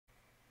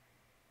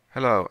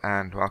Hello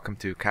and welcome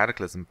to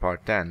Cataclysm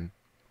Part 10.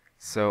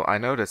 So I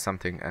noticed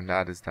something, and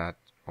that is that,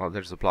 well,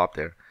 there's a blob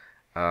there.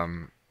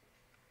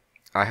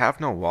 I have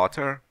no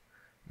water,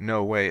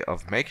 no way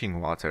of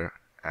making water,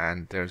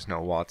 and there's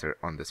no water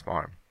on this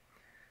farm.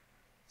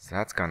 So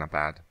that's kinda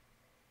bad.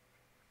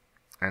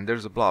 And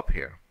there's a blob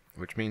here,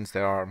 which means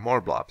there are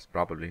more blobs,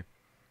 probably.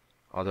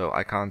 Although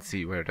I can't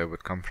see where they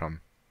would come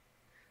from.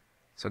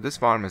 So this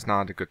farm is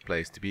not a good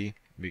place to be,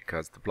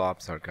 because the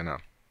blobs are gonna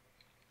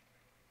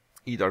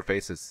eat our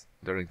faces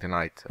during the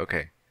night.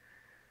 Okay.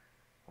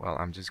 Well,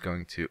 I'm just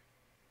going to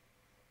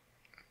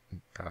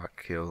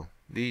kill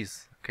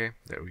these. Okay,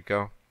 there we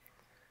go.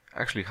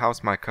 Actually,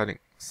 how's my cutting?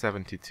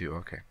 72.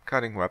 Okay,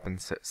 cutting weapon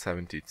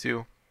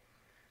 72.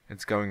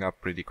 It's going up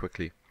pretty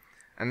quickly.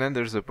 And then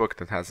there's a book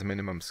that has a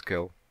minimum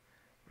skill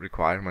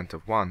requirement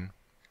of 1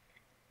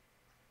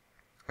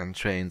 and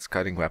trains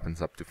cutting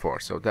weapons up to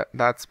 4. So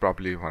that's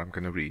probably what I'm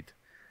going to read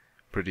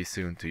pretty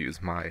soon to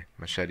use my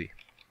machete.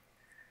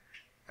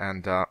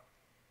 And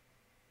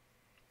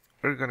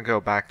we're going to go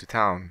back to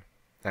town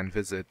and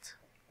visit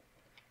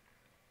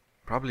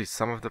probably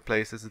some of the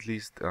places at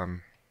least.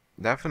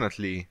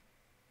 Definitely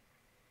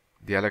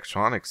the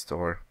electronics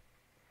store.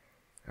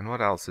 And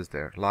what else is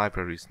there?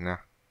 Libraries, nah.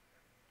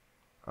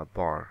 A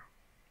bar.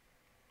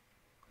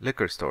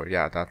 Liquor store,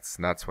 yeah,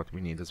 that's what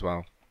we need as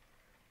well.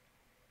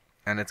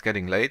 And it's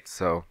getting late,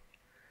 so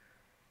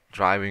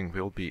driving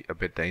will be a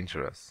bit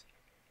dangerous.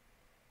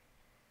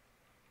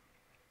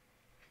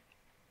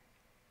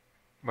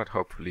 But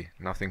hopefully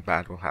nothing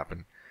bad will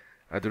happen.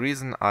 The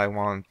reason I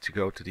want to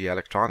go to the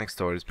electronics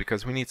store is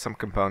because we need some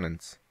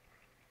components.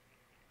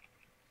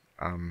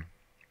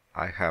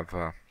 I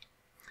have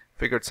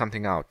figured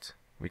something out.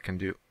 We can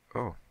do...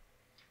 Oh.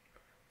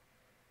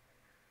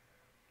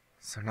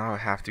 So now I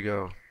have to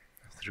go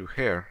through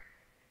here.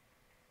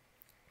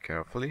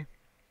 Carefully.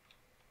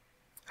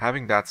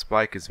 Having that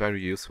spike is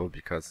very useful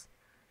because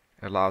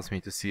it allows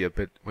me to see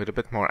with a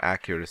bit more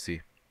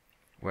accuracy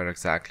where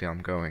exactly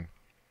I'm going.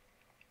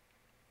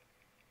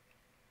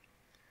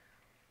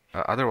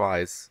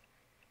 Otherwise,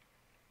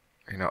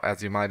 you know,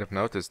 as you might have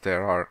noticed,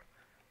 there are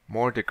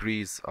more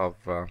degrees of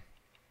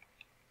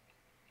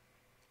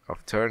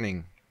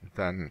turning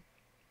than,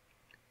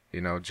 you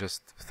know,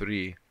 just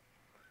 3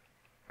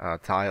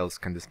 tiles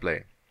can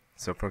display.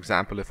 So, for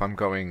example, if I'm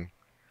going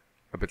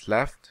a bit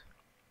left,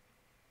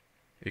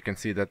 you can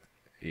see that,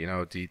 you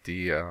know,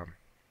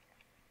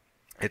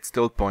 it's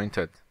still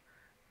pointed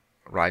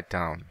right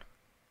down.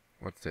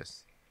 What's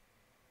this?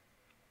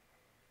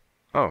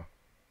 Oh,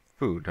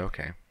 food.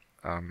 Okay.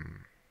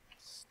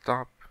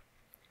 Stop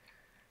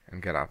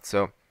and get out.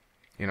 So,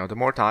 you know, the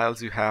more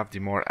tiles you have, the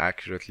more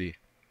accurately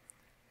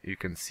you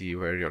can see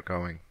where you're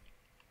going.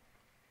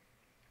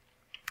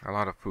 A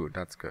lot of food,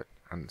 that's good.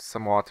 And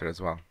some water as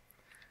well.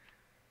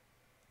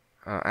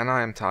 And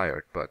I am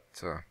tired,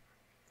 but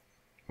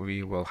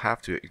we will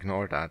have to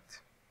ignore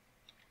that.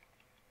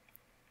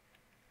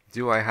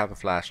 Do I have a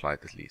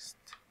flashlight at least?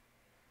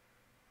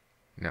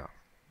 No,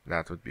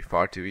 that would be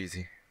far too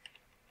easy.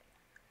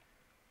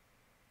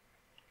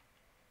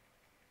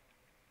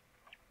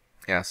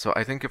 Yeah, so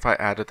I think if I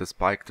added a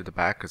spike to the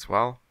back as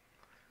well,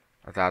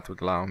 that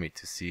would allow me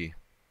to see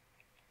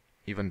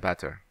even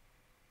better.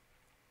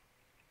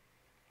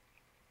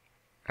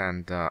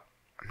 And I'm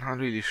not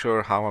really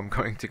sure how I'm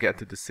going to get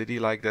to the city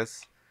like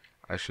this.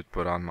 I should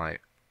put on my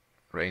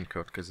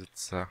raincoat because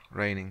it's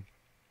raining.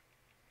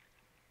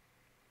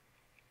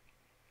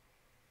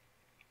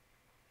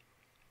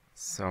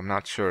 So I'm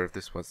not sure if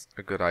this was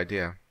a good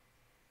idea.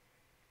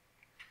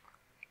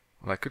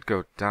 Well, I could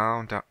go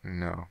down.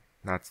 No,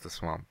 that's the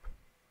swamp.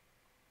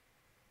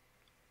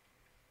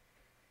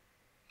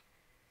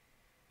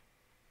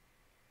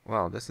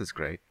 Well, this is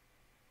great.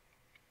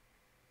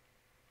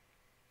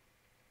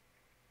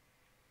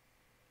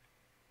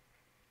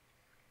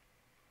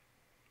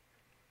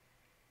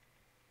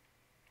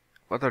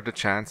 What are the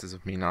chances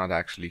of me not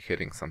actually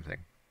hitting something?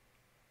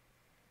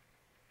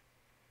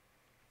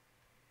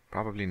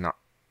 Probably not.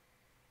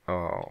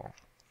 Oh.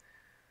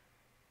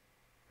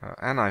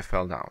 And I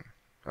fell down.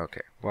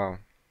 Okay, well.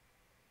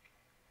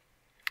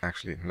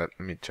 Actually, let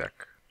me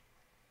check.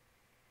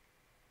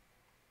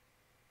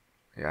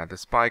 Yeah, the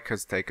spike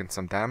has taken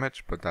some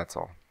damage, but that's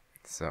all.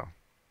 So,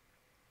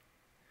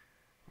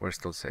 we're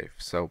still safe.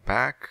 So,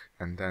 back,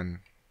 and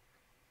then...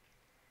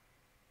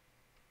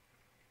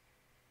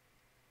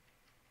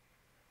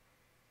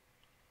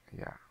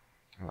 Yeah,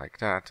 like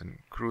that, and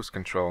cruise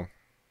control.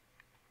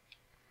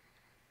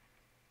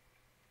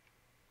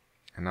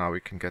 And now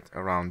we can get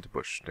around the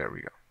bush. There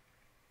we go.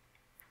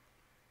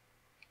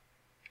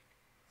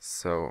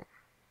 So,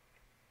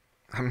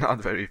 I'm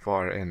not very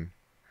far in.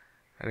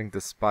 I think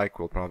the spike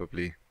will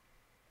probably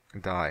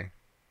die.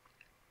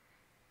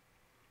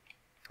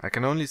 I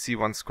can only see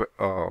one square.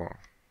 Oh,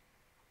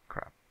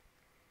 crap.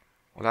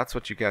 Well, that's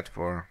what you get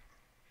for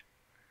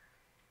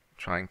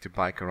trying to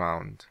bike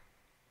around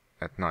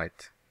at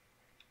night.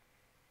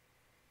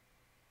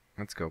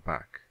 Let's go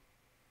back.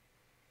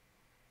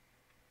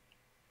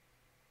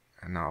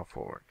 And now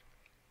forward.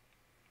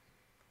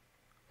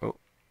 Oh,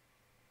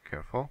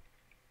 Careful.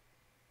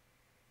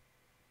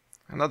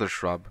 Another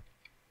shrub.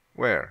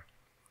 Where?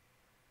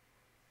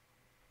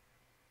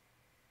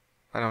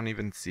 I don't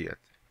even see it.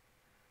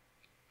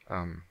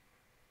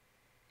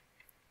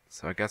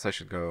 So I guess I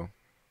should go.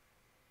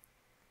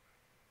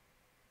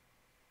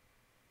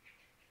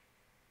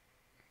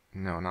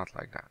 No, not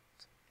like that.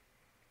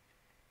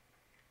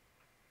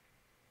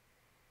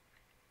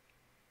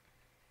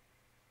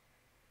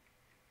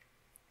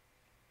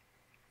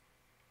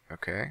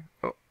 Okay.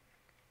 Oh.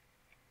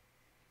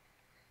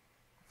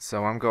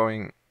 So I'm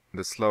going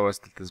the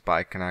slowest that this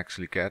bike can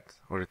actually get,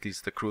 or at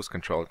least the cruise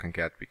control can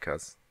get,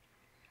 because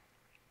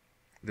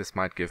this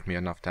might give me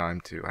enough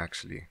time to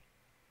actually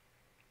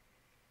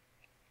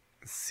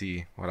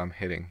see what I'm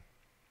hitting.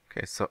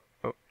 Okay, so,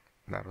 oh,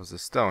 that was a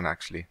stone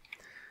actually.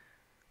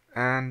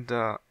 And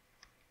a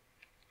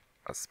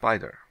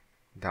spider.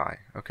 Die.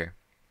 Okay,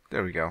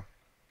 there we go.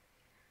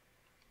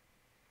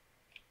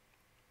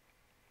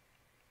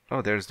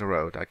 Oh, there's the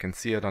road. I can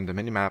see it on the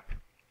minimap.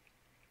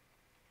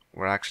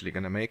 We're actually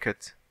gonna make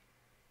it.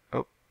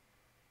 Oh.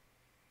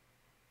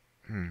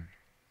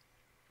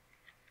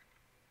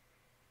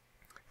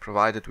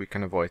 Provided we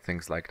can avoid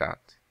things like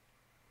that.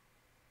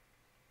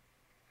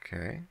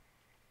 Okay.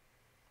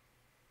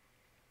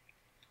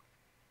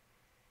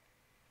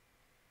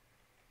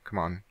 Come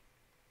on.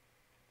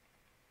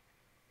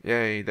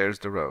 Yay, there's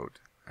the road.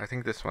 I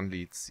think this one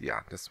leads,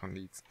 yeah, this one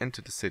leads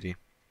into the city.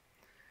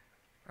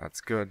 That's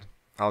good.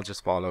 I'll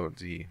just follow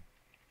the...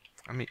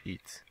 Let me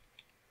eat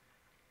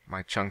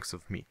my chunks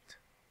of meat.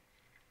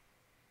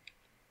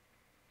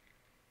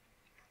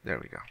 There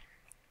we go.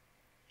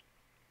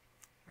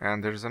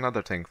 And there's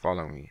another thing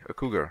following me. A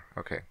cougar.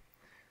 Okay.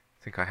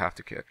 I think I have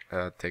to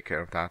take care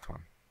of that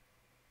one.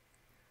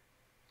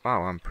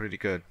 Wow, I'm pretty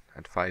good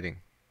at fighting.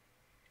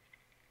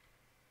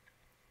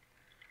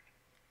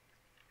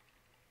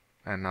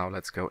 And now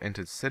let's go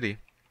into the city.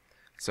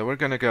 So we're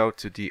gonna go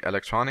to the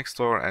electronics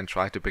store and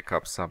try to pick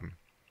up some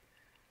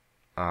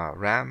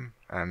RAM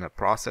and a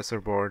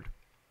processor board.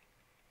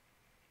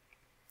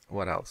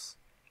 What else?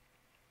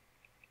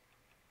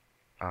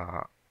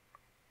 Oh.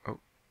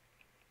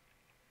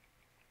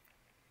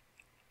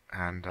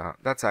 And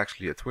that's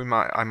actually it.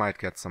 I might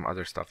get some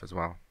other stuff as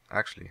well.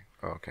 Actually,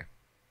 oh, okay.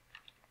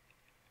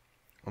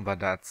 But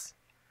that's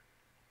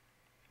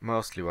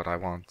mostly what I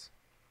want.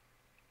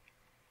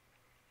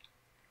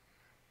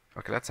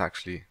 Okay, let's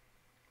actually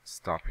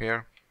stop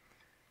here.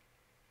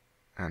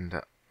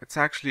 And it's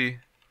actually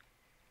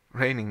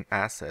raining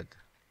acid.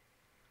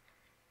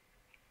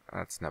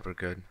 That's never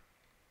good.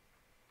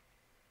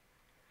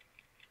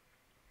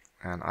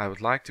 And I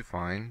would like to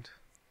find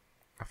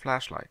a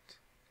flashlight.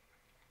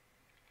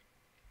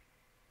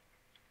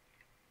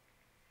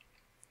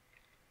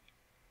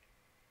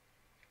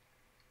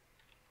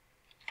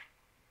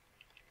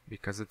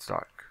 Because it's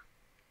dark.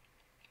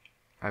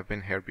 I've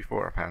been here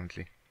before,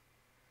 apparently.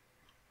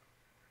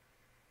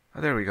 Oh,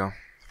 there we go.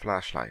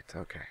 Flashlight,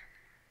 okay.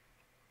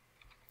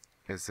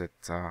 Is it,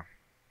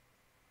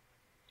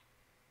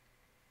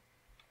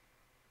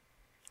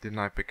 didn't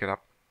I pick it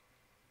up?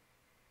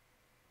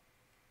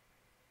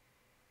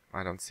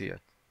 I don't see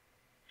it.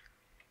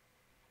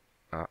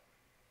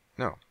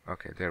 No.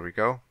 Okay, there we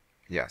go.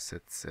 Yes,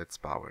 it's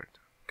powered.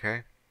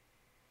 Okay.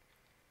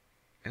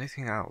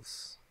 Anything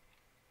else?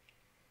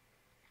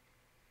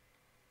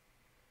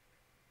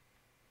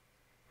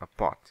 A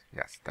pot.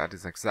 Yes, that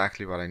is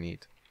exactly what I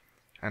need.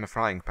 And a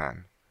frying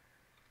pan.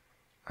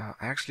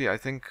 Actually, I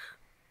think...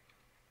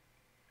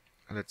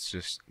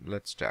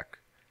 Let's check.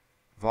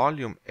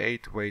 Volume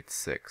 8, weight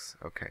 6.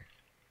 Okay.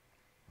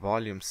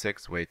 Volume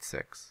 6, weight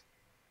 6.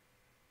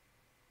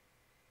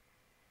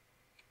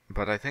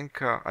 But I think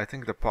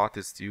the pot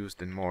is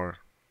used in more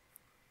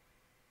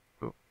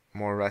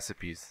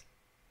recipes.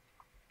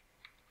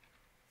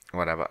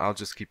 Whatever, I'll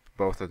just keep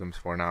both of them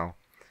for now.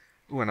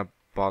 Ooh, and a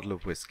bottle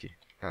of whiskey.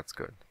 That's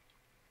good.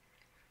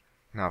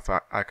 Now if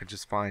I could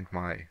just find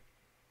my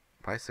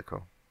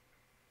bicycle.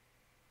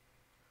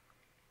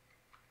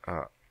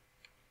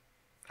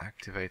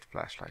 Activate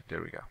flashlight.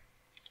 There we go.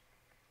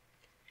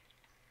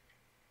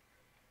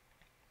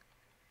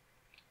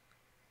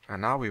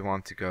 And now we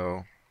want to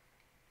go...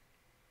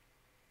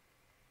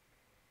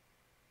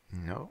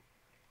 No.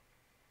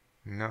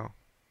 No.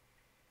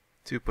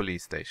 2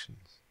 police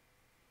stations.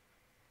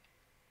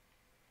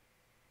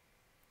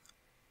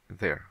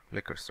 There,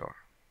 liquor store.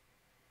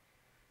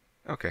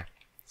 Okay,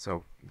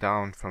 so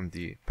down from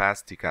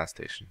past the gas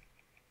station.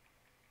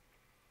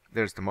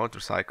 There's the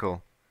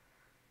motorcycle.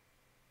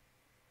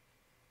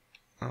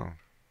 Oh.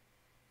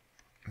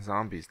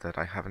 Zombies that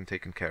I haven't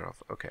taken care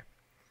of. Okay.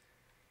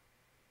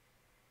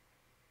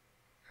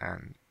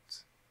 And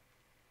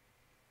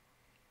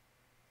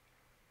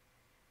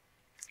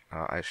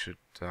I should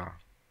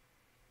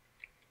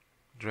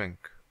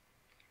drink.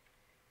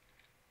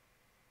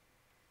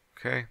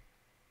 Okay.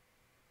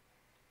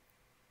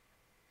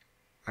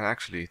 And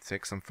actually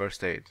take some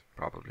first aid,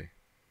 probably.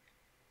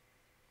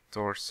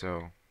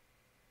 Torso.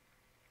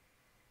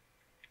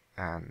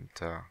 And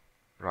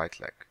right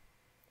leg.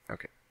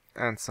 Okay.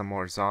 And some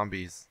more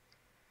zombies.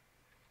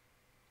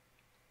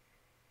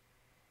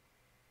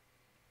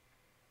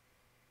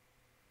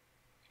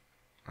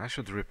 I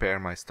should repair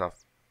my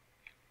stuff.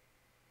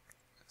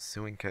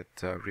 Sewing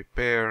kit,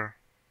 repair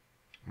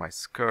my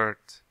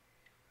skirt.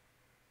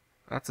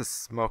 That's a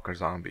smoker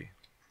zombie.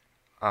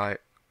 I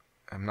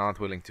am not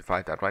willing to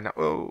fight that right now.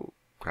 Oh,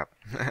 crap.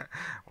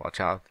 Watch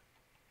out.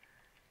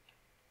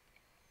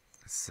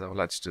 So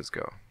let's just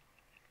go.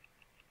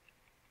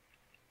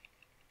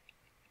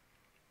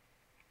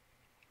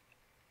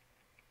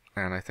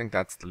 And I think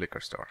that's the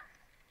liquor store.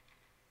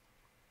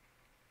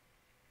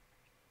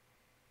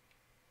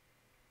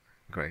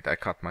 Great, I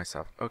cut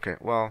myself. Okay,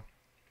 well,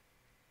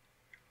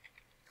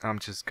 I'm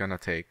just gonna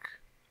take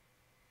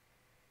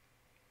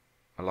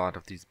a lot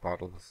of these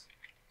bottles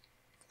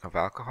of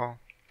alcohol.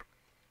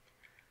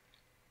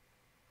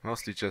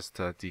 Mostly just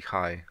the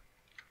high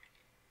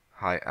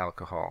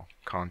alcohol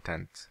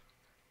content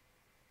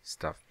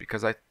stuff,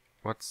 because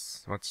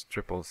what's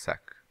triple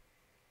sec?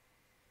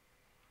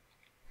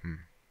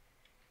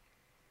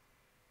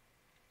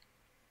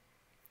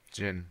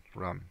 Gin,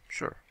 rum,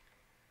 sure.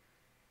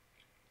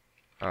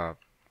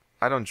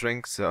 I don't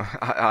drink, so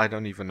I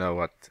don't even know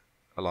what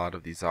a lot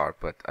of these are,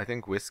 but I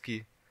think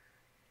whiskey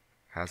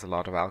has a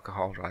lot of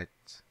alcohol, right?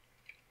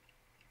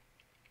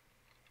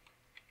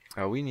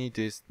 We need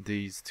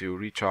these to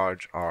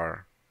recharge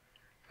our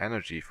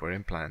energy for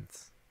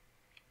implants.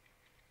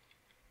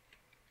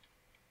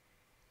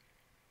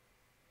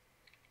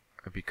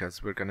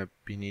 Because we're gonna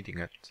be needing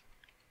it.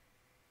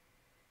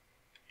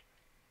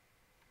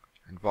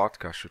 And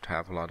vodka should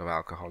have a lot of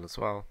alcohol as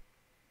well.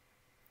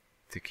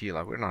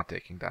 Tequila, we're not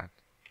taking that.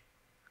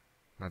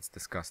 That's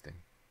disgusting.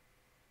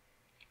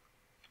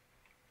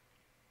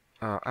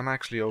 I'm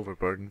actually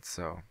overburdened,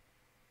 so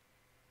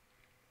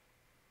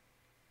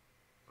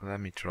let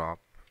me drop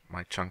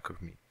my chunk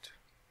of meat.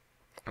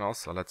 And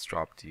also, let's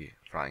drop the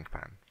frying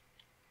pan.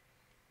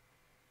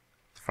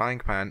 The frying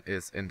pan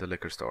is in the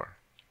liquor store.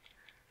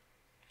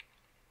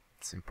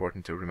 It's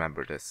important to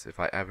remember this if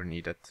I ever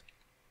need it.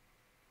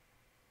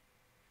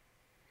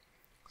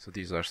 So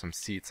these are some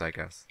seats, I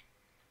guess.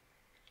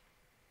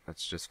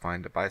 Let's just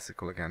find the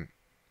bicycle again.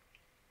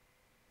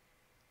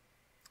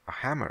 A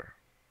hammer.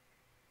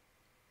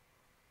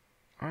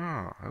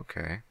 Ah,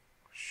 okay.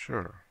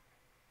 Sure.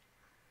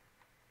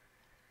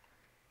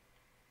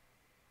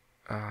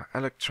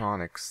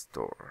 Electronics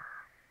store.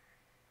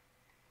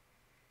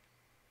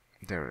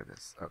 There it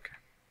is. Okay.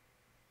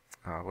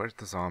 Where's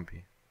the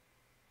zombie?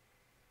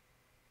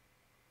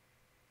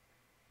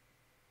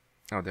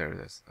 Oh, there it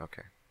is.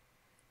 Okay.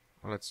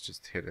 Well, let's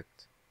just hit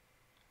it.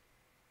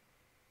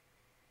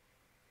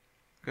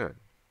 Good.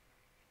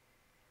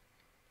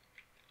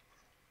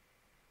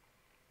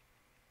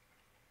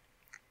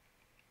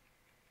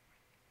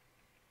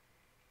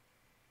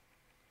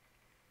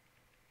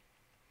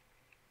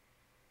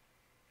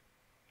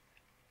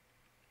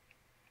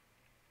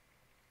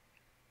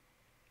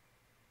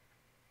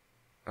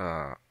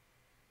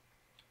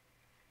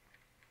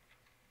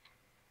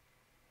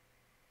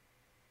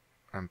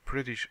 I'm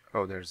pretty sure.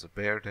 Oh, there's a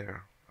bear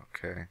there.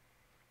 Okay.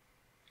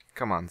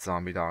 Come on,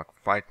 zombie dog,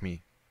 fight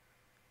me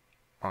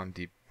on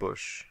the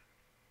bush.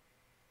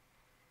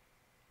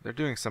 They're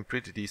doing some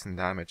pretty decent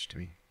damage to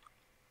me.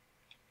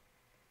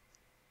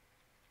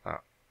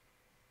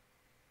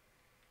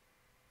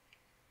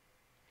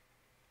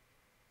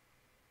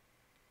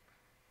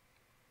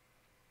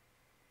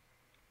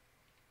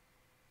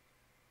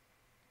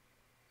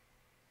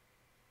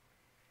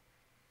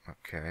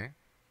 Okay.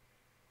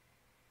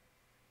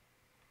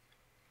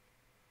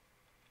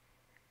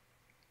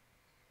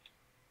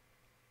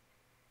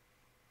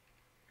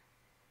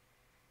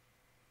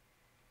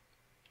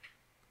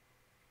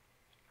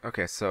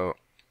 Okay, so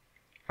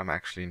I'm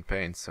actually in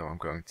pain, so I'm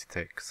going to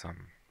take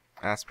some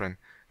aspirin.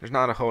 There's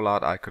not a whole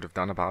lot I could have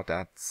done about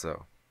that,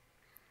 so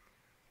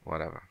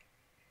whatever.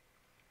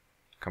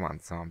 Come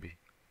on, zombie.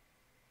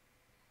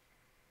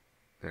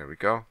 There we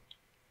go.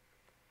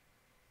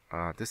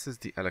 This is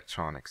the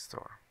electronics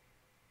store.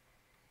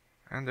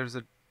 And there's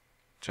a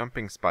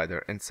jumping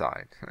spider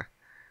inside.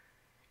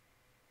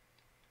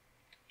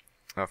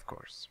 Of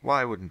course.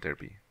 Why wouldn't there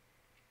be?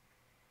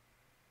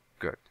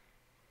 Good.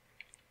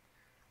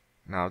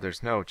 Now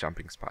there's no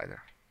jumping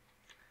spider.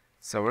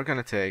 So we're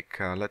gonna take,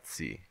 let's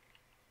see,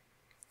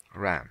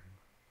 RAM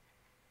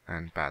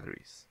and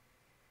batteries,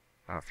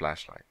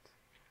 flashlight.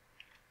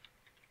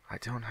 I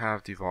don't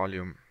have the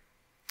volume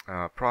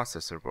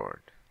processor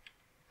board.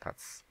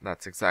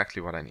 That's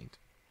exactly what I need.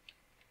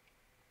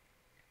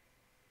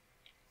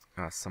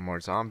 Some more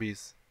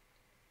zombies.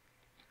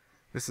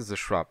 This is a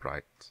shrub,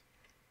 right?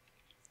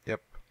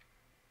 Yep.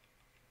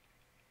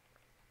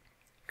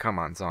 Come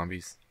on,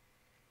 zombies.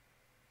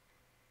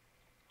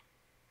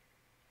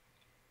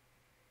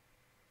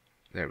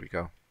 There we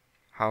go.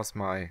 How's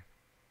my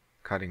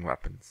cutting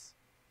weapons?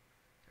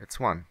 It's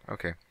 1.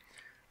 Okay.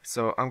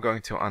 So I'm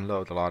going to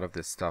unload a lot of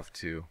this stuff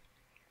to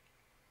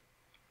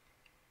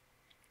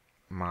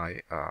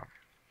my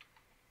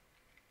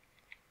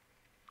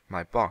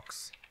my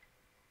box.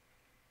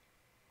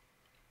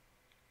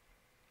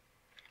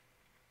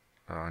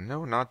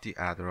 No, not the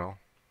Adderall.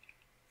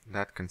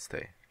 That can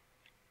stay.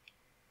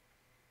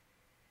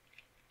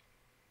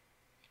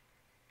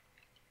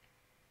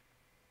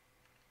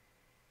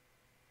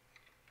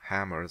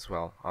 hammer as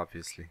well,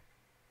 obviously.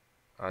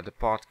 The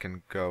pot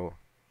can go...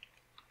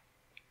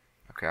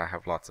 Okay, I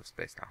have lots of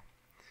space now.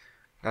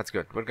 That's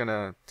good. We're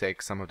gonna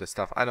take some of the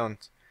stuff. I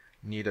don't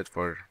need it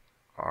for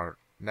our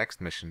next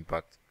mission,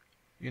 but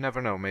you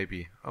never know,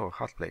 maybe... Oh,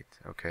 hot plate,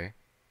 okay.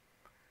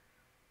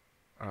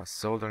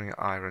 Soldering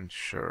iron,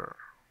 sure.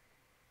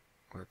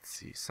 Let's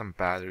see, some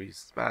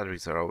batteries.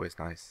 Batteries are always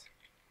nice.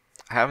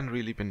 I haven't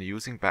really been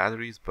using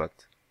batteries,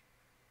 but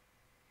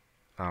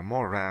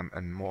more RAM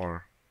and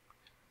more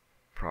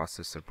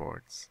processor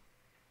boards.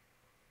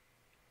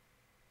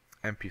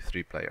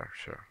 MP3 player,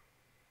 sure.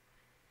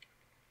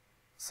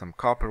 Some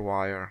copper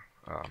wire,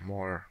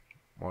 more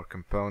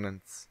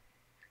components.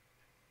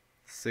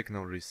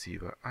 Signal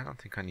receiver. I don't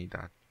think I need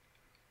that.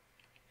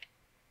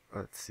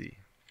 Let's see.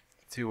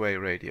 Two-way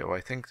radio.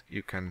 I think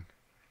you can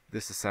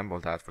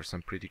disassemble that for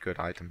some pretty good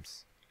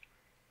items.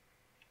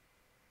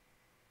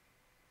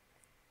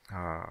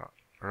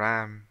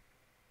 RAM.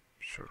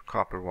 Sure,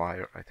 copper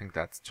wire. I think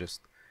that's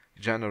just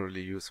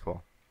generally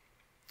useful.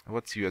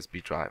 What's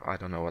USB drive? I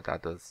don't know what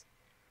that does.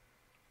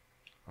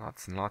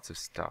 Lots and lots of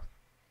stuff.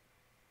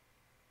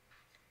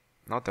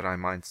 Not that I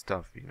mind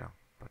stuff, you know,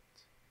 but...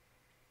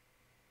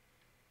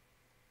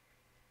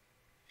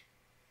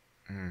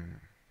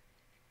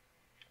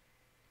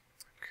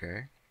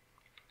 Okay.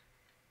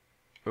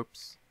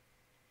 Oops.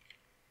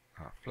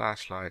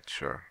 Flashlight,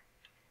 sure.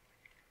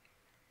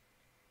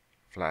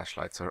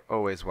 Flashlights are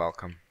always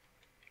welcome.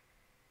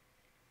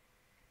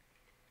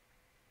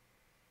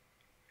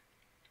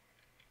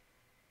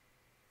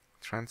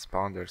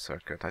 Transponder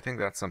circuit. I think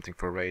that's something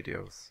for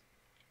radios.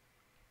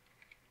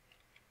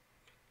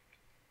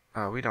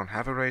 We don't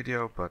have a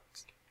radio, but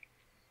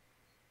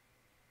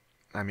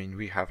I mean,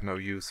 we have no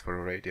use for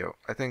a radio.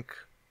 I think,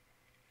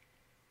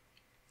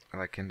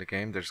 like in the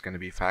game, there's going to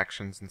be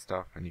factions and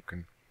stuff, and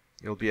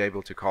you'll be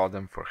able to call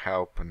them for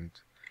help. And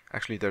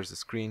actually, there's a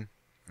screen.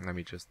 Let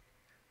me just...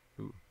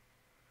 Ooh.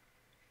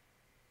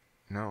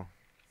 No.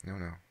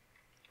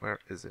 Where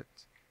is it?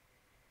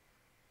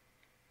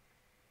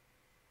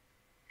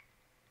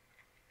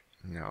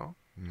 No.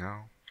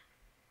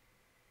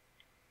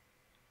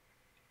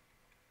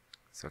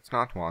 So it's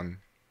not 1.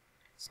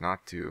 It's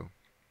not 2.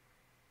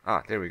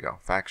 Ah, there we go.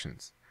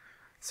 Factions.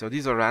 So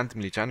these are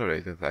randomly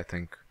generated, I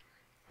think.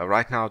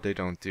 Right now they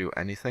don't do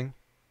anything.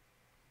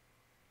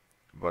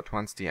 But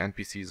once the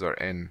NPCs are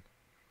in,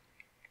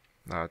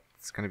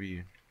 it's gonna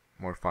be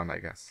more fun, I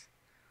guess.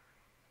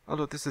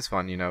 Although this is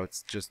fun, you know,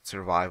 it's just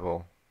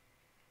survival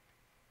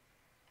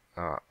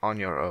on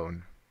your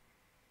own.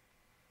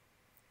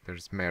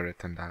 There's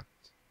merit in that.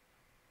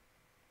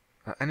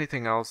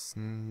 Anything else?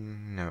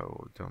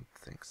 No, don't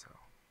think so.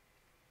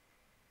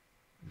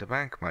 The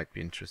bank might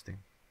be interesting.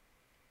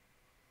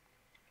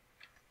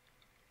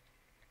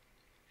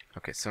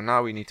 Okay, so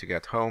now we need to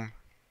get home.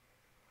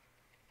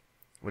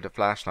 With a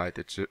flashlight,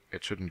 it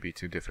shouldn't be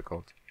too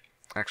difficult.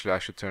 Actually, I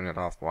should turn it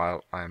off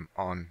while I'm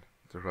on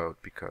the road,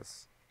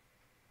 because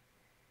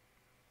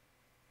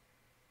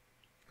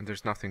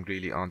there's nothing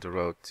really on the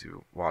road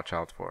to watch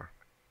out for.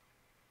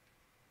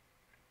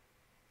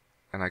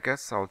 And I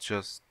guess I'll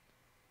just...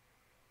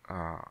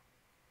 where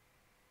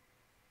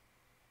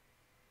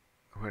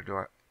do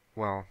I...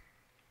 Well,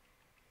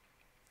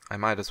 I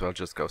might as well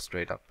just go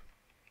straight up.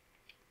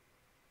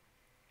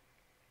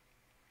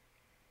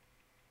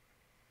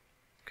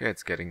 Okay,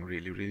 it's getting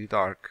really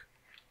dark.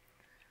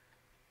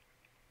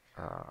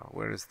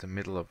 Where is the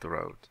middle of the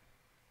road?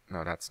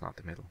 No, that's not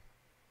the middle.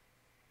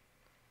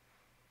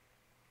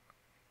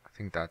 I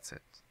think that's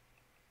it.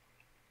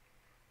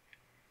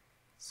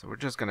 So we're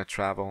just gonna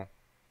travel.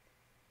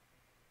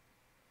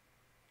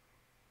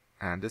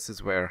 And this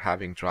is where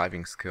having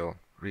driving skill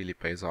really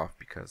pays off,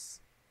 because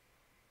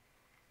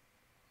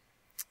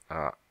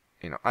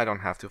you know, I don't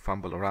have to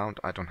fumble around.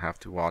 I don't have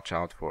to watch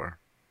out for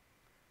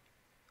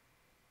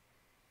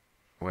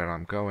where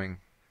I'm going.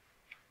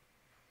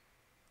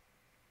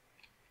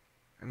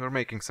 And we're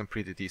making some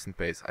pretty decent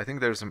pace. I think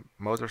there's a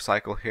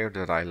motorcycle here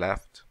that I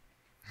left,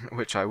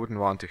 which I wouldn't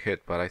want to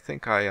hit, but I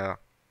think I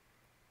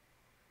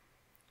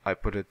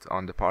put it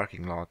on the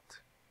parking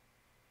lot.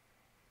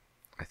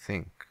 I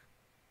think.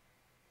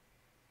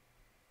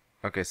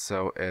 Okay,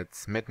 so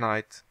it's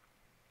midnight,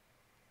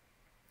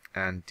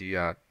 and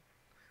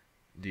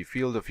the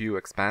field of view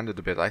expanded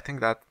a bit. I think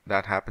that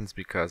happens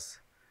because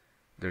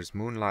there's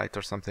moonlight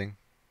or something.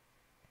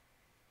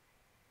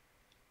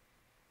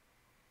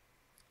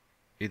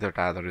 Either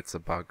that or it's a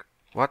bug.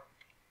 What?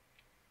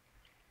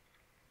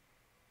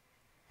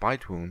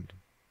 Bite wound.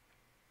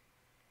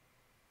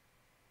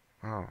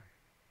 Oh.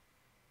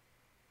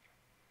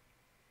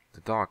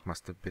 The dog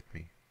must have bit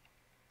me.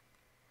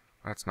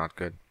 That's not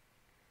good.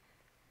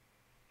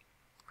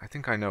 I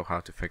think I know how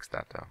to fix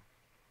that though.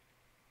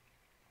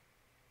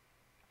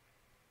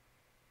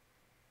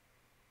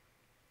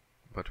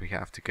 But we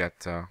have to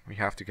get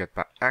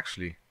back.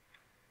 Actually,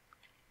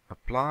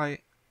 apply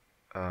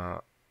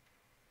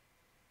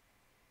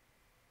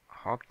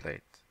hot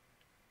plate.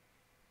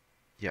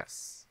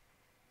 Yes.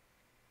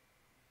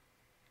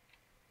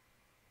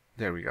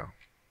 There we go.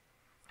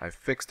 I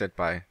fixed it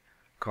by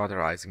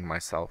cauterizing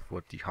myself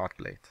with the hot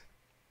plate.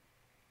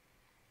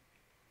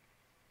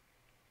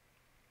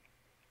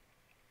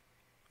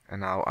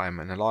 And now I'm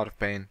in a lot of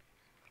pain,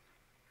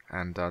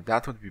 and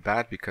that would be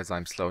bad because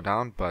I'm slowed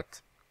down,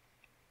 but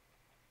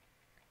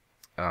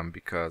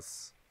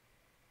because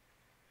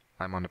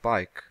I'm on a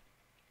bike,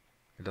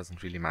 it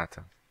doesn't really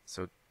matter.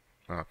 So,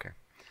 okay.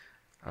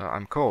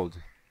 I'm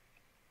cold.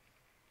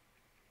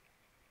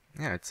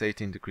 Yeah, it's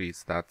 18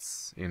 degrees.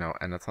 That's, you know,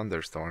 and a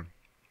thunderstorm.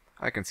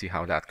 I can see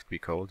how that could be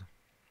cold.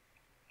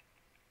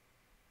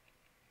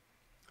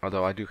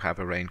 Although I do have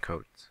a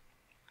raincoat.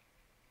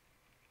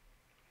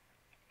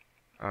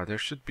 There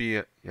should be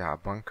a, yeah, a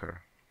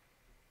bunker.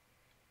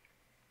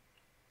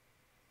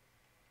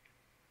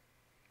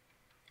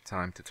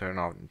 Time to turn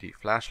on the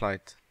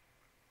flashlight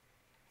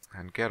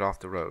and get off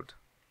the road.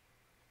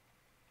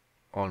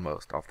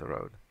 Almost off the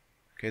road.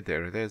 Okay,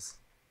 there it is.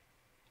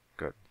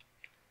 Good.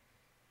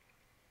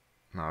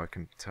 Now I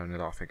can turn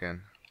it off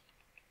again.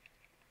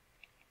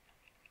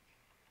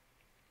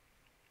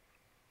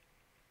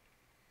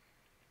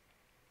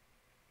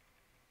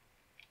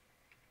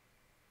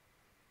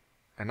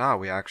 And now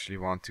we actually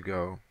want to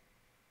go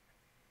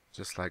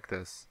just like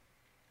this.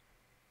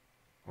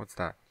 What's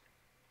that?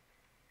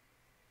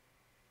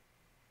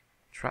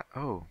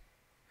 Oh.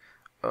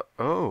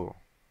 Oh.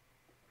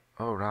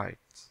 Oh, right.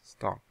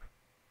 Stop.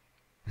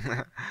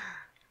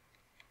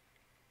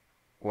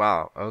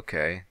 Wow,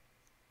 okay.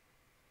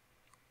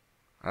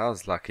 I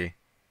was lucky.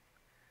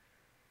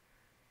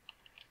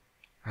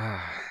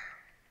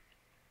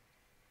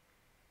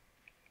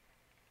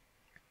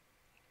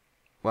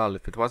 Well,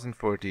 if it wasn't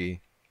for the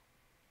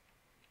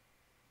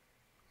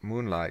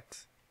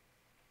moonlight,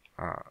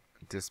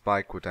 this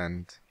bike would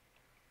end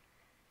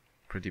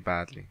pretty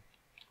badly.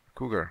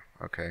 Cougar,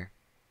 okay.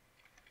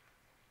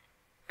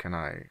 Can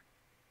I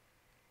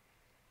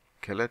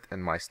kill it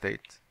in my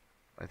state?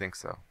 I think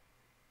so.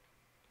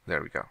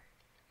 There we go.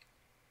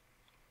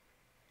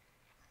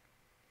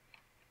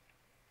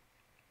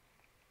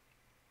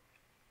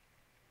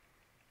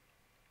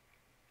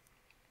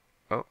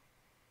 Oh.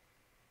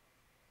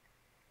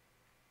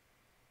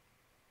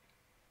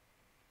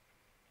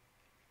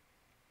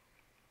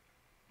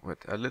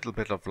 With a little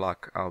bit of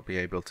luck, I'll be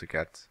able to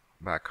get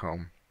back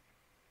home.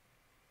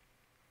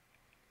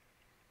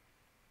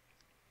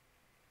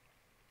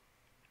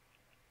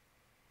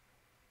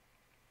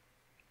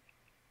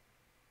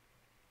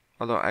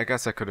 Although I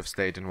guess I could have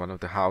stayed in one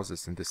of the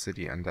houses in the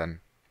city and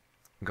then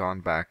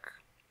gone back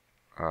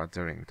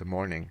during the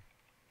morning.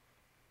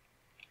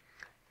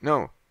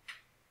 No.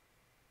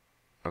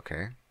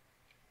 Okay.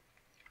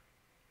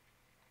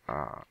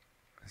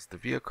 Is the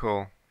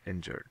vehicle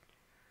injured?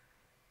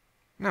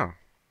 No.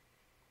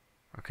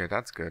 Okay,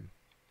 that's good.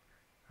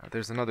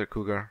 There's another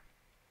cougar.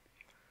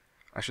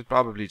 I should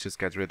probably just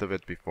get rid of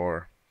it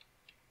before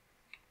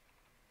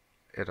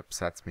it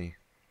upsets me.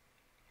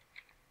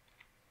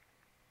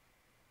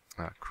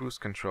 Cruise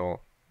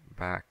control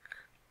back.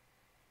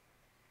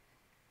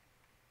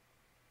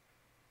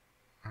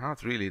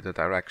 Not really the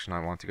direction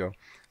I want to go.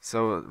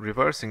 So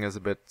reversing is a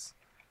bit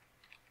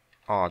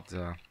odd.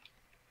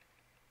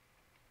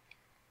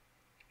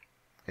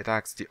 It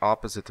acts the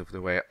opposite of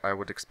the way I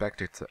would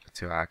expect it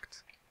to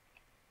act.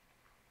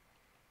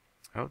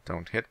 Oh,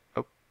 don't hit.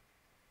 Oh,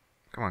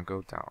 come on,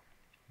 go down.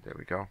 There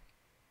we go.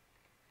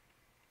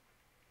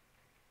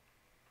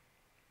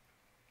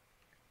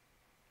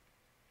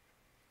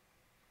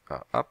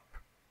 Up.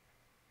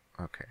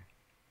 Okay.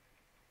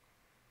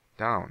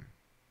 Down.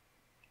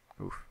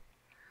 Oof.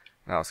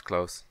 That was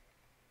close.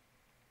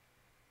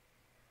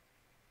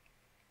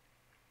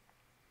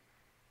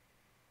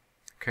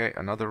 Okay,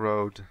 another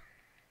road.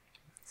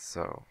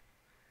 So,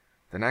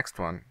 the next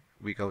one,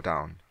 we go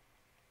down.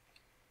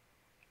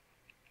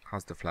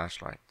 How's the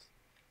flashlight?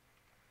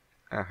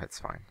 It's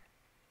fine.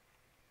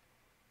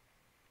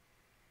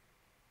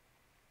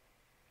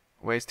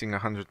 Wasting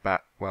 100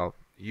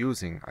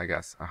 using, I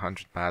guess,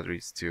 100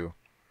 batteries to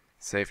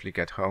safely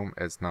get home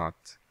is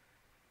not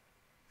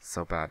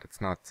so bad.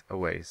 It's not a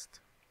waste.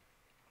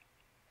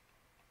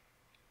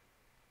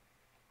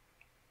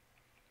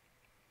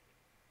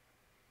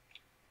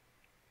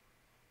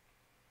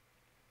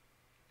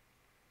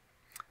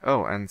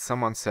 Oh, and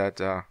someone said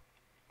that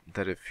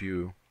if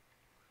you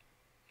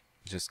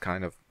just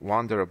kind of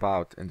wander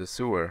about in the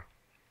sewer,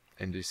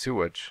 in the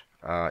sewage,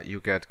 you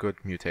get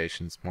good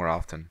mutations more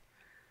often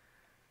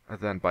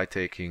than by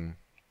taking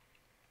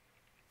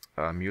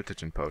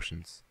mutagen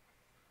potions.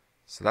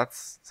 So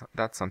that's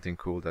something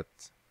cool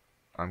that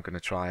I'm gonna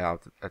try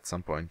out at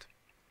some point,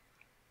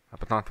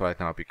 but not right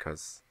now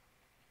because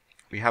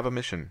we have a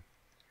mission.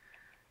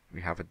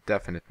 We have a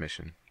definite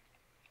mission.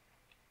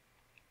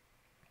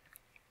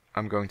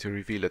 I'm going to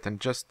reveal it in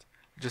just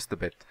a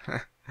bit.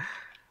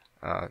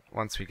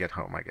 Once we get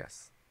home, I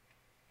guess.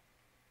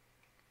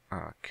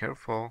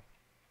 Careful.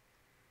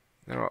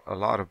 There are a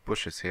lot of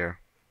bushes here.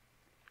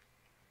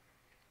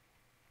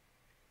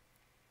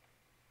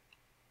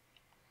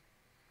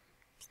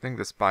 I think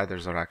the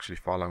spiders are actually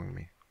following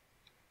me.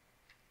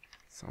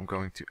 So I'm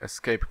going to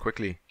escape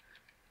quickly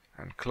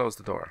and close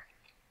the door.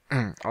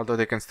 Although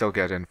they can still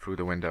get in through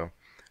the window.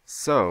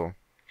 So...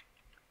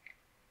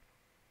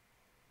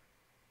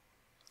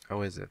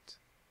 Oh, is it?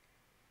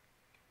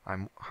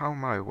 How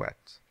am I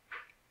wet?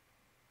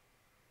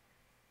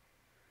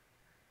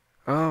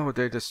 Oh,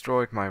 they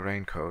destroyed my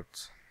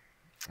raincoat.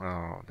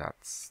 Oh,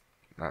 that's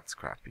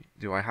crappy.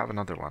 Do I have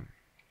another one?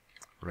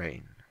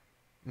 Rain.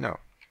 No.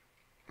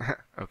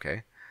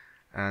 Okay.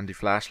 And the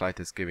flashlight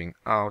is giving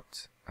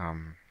out.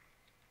 I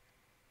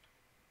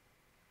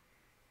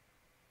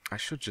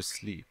should just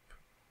sleep.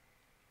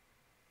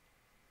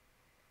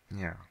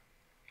 Yeah.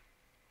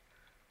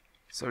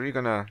 So you're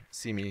gonna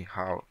see me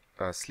how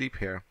sleep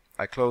here.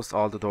 I closed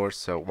all the doors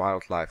so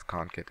wildlife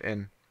can't get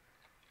in.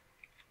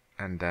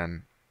 And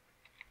then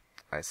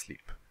I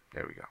sleep.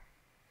 There we go.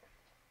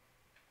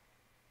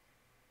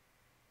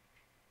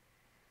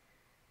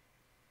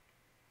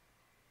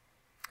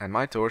 And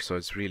my torso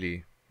is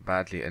really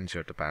badly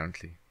injured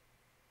apparently.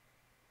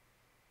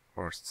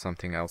 Or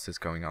something else is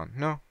going on.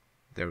 No,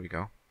 there we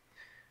go.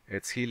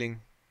 It's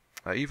healing.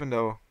 Even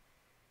though...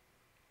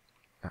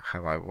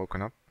 have I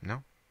woken up?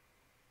 No?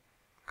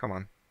 Come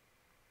on.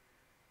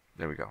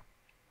 There we go.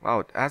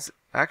 Wow,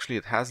 actually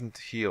it hasn't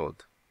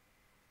healed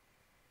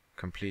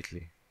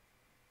completely.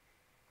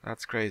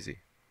 That's crazy.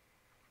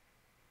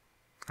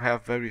 I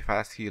have very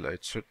fast healer.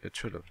 It should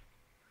have.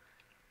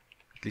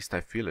 At least I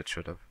feel it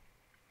should have.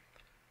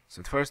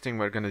 So the first thing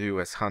we're gonna do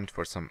is hunt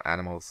for some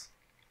animals.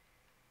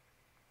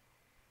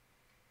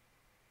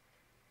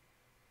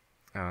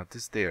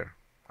 This deer.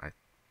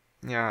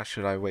 Yeah,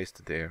 should I waste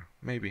a deer?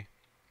 Maybe.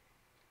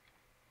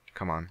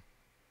 Come on.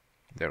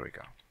 There we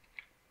go.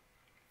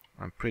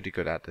 I'm pretty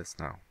good at this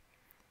now.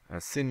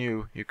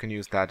 Sinew, you can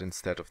use that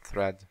instead of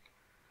thread.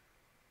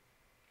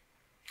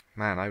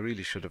 Man, I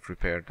really should have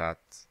repaired that.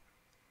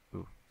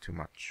 Ooh, too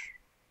much.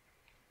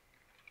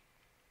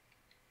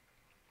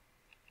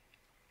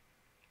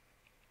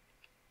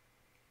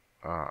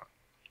 I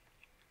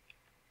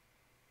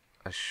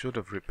should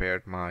have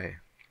repaired my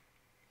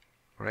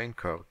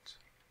raincoat.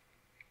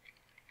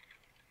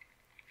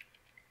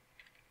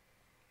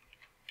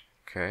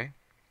 Okay.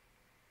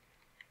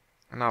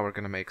 And now we're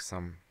gonna make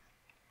some...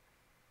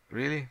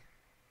 Really?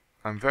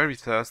 I'm very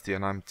thirsty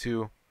and I'm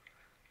too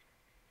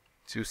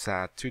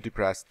sad, too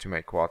depressed to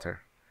make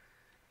water.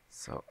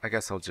 So I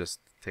guess I'll just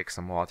take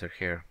some water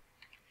here.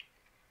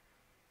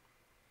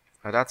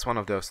 That's one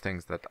of those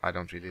things that I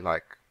don't really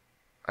like.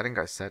 I think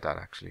I said that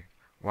actually.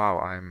 Wow,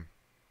 I'm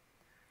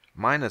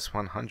minus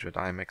 100.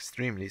 I'm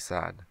extremely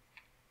sad.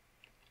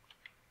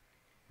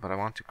 But I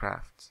want to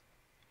craft.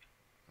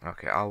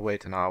 Okay, I'll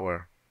wait an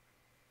hour.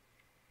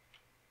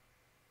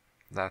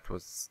 That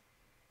was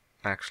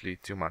actually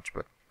too much,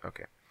 but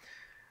okay.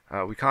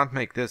 We can't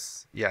make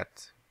this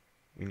yet.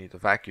 We need a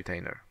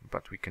vacutainer,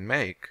 but we can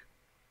make...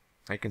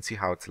 I can see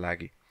how it's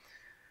laggy.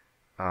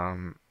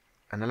 An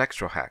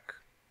electro hack.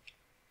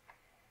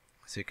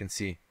 So you can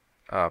see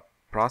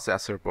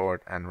processor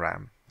board and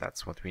RAM.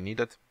 That's what we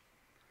needed.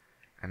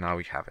 And now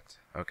we have it.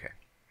 Okay.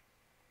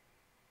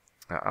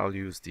 I'll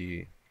use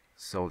the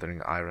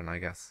soldering iron, I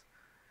guess.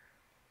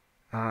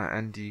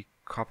 And the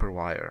copper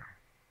wire.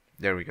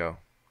 There we go.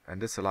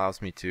 And this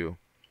allows me to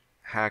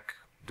hack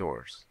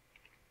doors.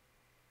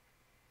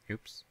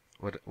 Oops.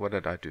 What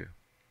did I do?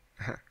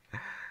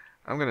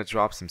 I'm gonna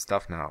drop some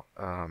stuff now.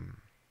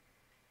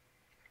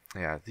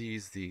 Yeah,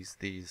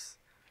 these.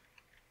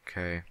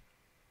 Okay.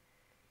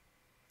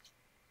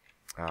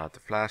 The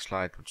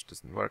flashlight, which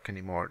doesn't work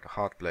anymore. The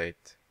hot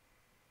plate.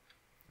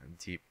 And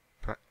the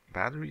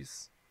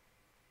batteries.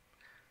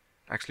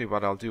 Actually,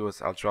 what I'll do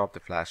is I'll drop the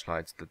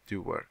flashlights that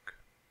do work.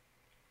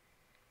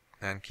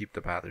 And keep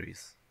the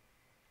batteries.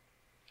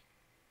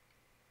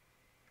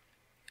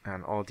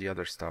 And all the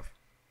other stuff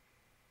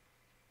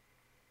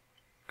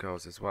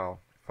goes as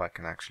well, if I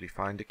can actually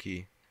find the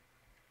key.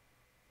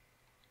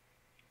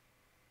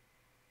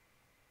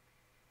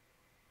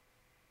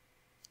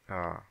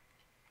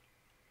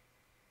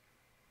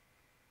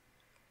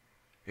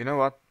 You know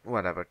what?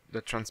 Whatever.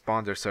 The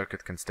transponder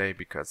circuit can stay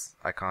because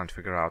I can't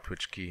figure out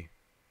which key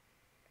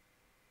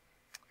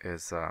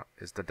is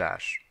the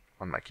dash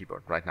on my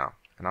keyboard right now,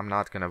 and I'm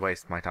not gonna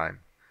waste my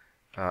time.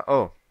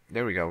 Oh,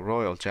 there we go.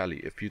 Royal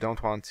jelly. If you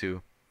don't want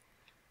to,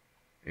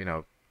 you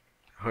know,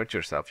 hurt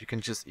yourself, you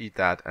can just eat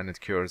that and it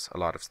cures a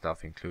lot of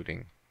stuff,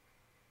 including,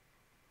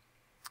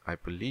 I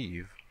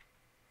believe,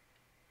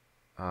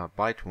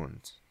 bite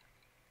wounds.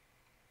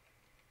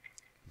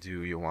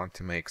 Do you want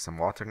to make some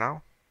water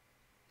now?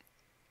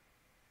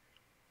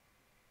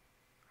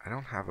 I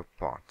don't have a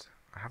pot.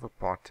 I have a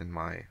pot in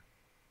my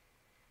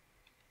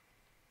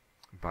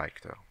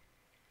bike though.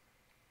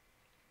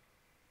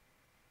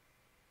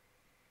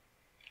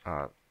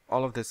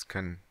 All of this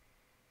can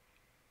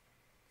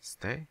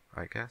stay,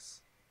 I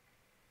guess.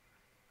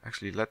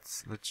 Actually,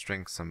 let's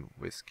drink some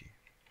whiskey.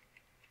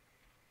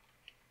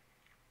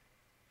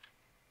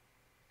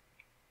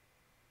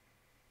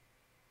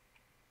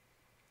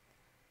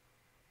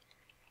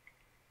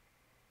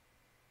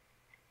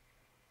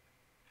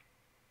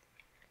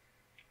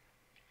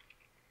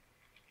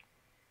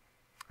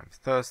 I'm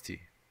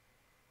thirsty.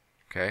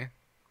 Okay.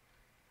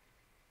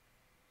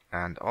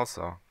 And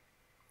also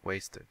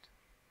wasted.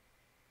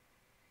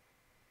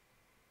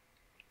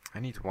 I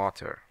need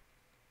water.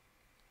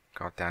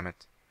 God damn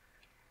it.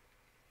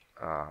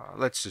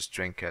 Let's just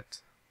drink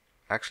it.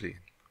 Actually,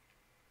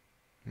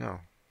 no.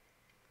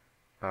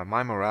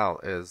 My morale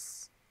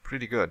is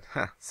pretty good,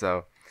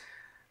 so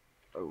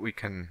we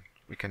can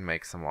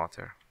make some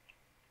water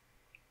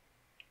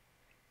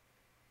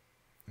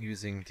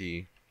using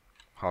the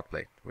hot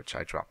plate, which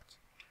I dropped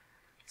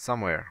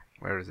somewhere.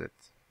 Where is it?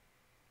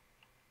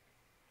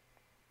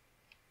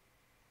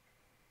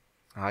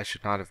 I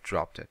should not have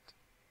dropped it.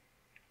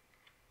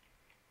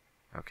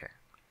 Okay.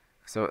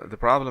 So the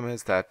problem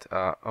is that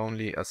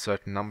only a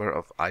certain number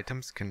of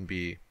items can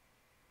be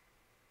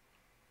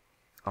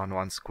on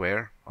one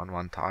square, on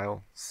one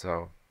tile,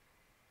 so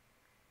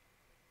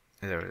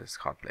there is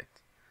hot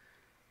plate.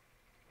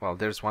 Well,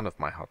 there's one of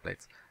my hot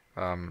plates.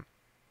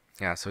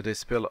 Yeah, so they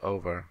spill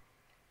over.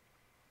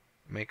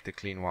 Make the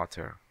clean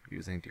water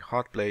using the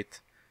hot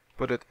plate,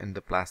 put it in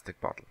the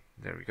plastic bottle.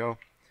 There we go.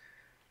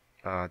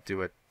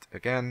 Do it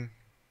again.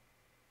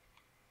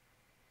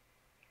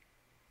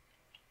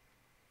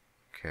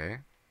 Okay.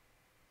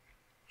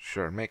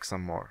 Sure, make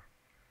some more.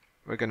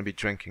 We're gonna be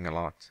drinking a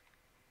lot.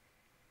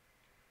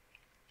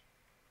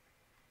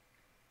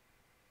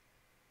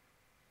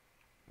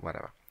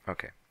 Whatever.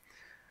 Okay.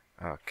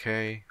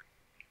 Okay.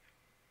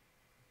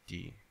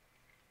 D.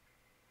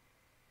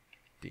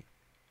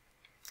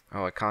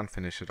 Oh, I can't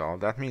finish it all.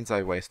 That means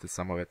I wasted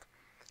some of it.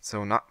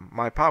 So not,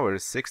 my power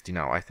is 60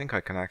 now. I think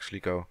I can actually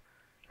go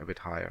a bit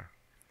higher.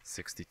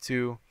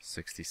 62,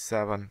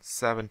 67,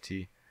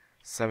 70,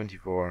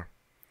 74.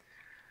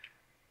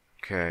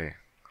 Okay.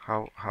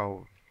 How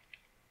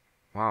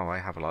wow, I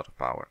have a lot of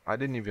power. I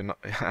didn't even know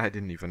I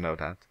didn't even know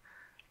that.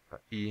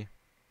 E.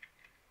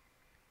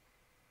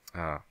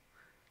 I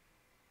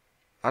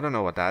don't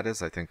know what that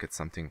is. I think it's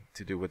something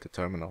to do with the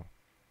terminal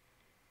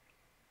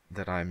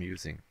that I'm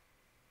using.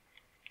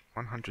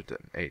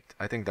 108.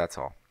 I think that's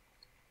all.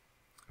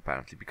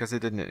 Apparently, because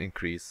it didn't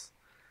increase.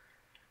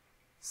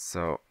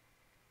 So,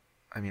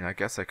 I mean, I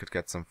guess I could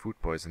get some food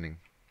poisoning.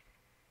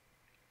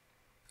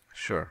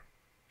 Sure.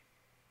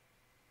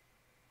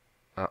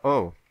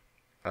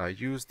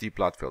 Use the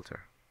blood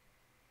filter.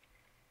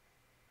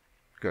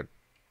 Good.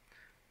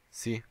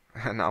 See,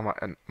 now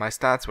my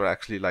stats were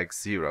actually like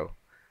 0,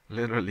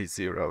 literally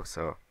 0.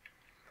 So,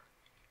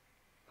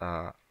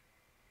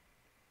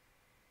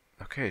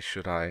 okay,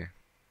 should I?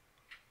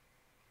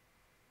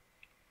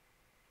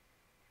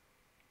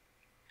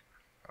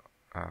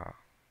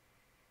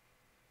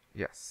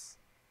 Yes.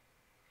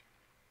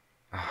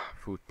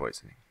 Food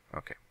poisoning.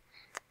 Okay.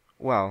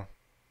 Well,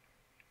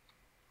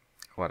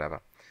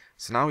 whatever.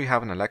 So now we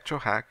have an electro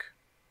hack,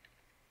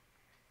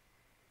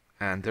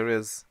 and there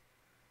is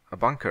a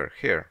bunker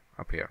here,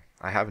 up here.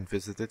 I haven't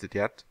visited it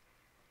yet,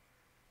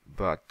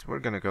 but we're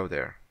gonna go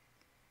there.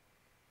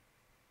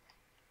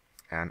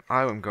 And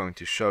I am going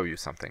to show you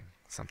something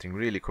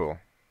really cool.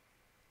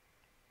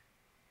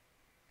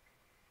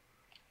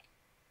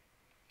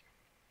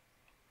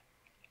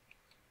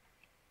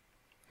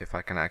 If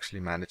I can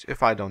actually manage,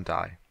 if I don't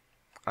die.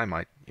 I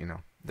might, you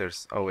know,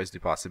 there's always the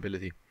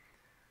possibility.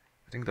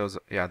 I think those,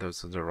 yeah,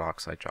 those are the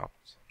rocks I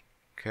dropped.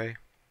 Okay.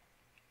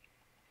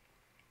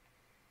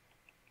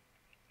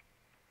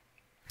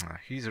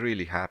 He's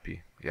really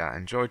happy. Yeah,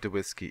 enjoyed the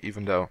whiskey,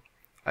 even though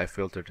I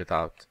filtered it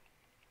out.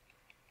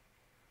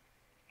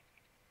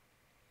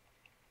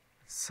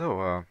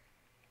 So,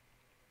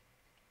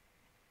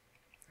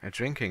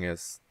 drinking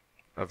is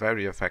a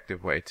very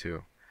effective way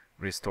to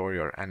restore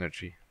your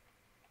energy.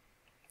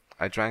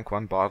 I drank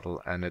one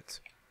bottle and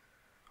it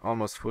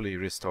almost fully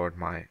restored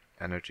my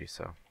energy,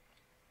 so.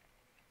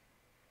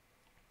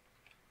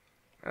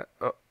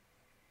 Oh.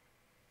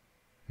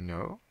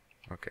 No?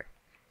 Okay.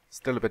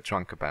 Still a bit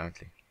drunk,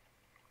 apparently.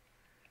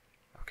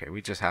 Okay,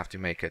 we just have to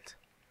make it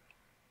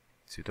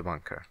to the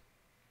bunker.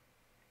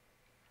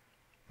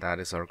 That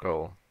is our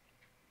goal.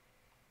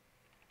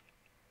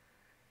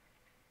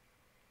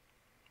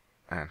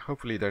 And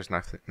hopefully there's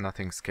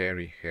nothing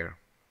scary here,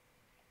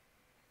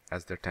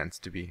 as there tends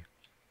to be.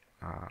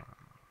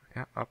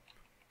 Yeah, up.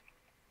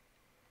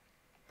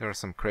 There are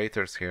some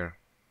craters here,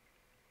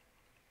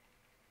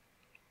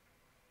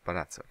 but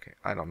that's okay.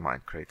 I don't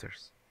mind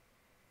craters.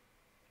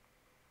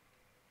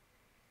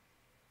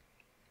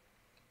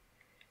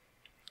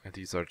 And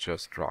these are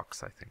just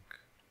rocks, I think.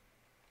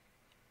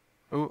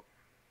 Oh,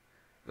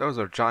 those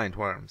are giant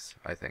worms,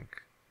 I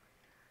think.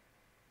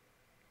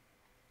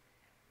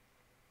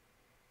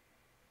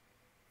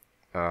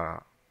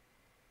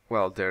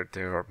 Well, there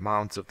are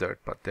mounds of dirt,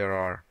 but there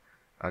are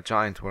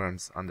giant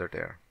worms under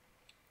there.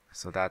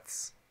 So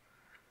that's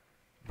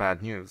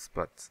bad news,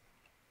 but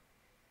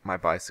my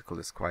bicycle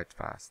is quite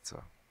fast,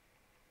 so.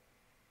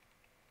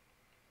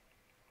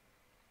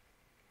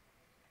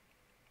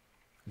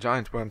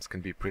 Giant worms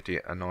can be pretty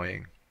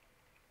annoying.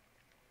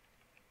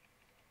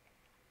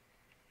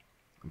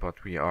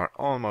 But we are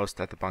almost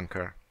at the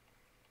bunker.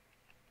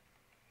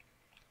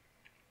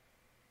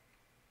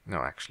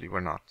 No, actually, we're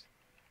not.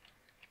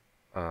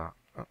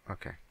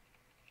 Okay.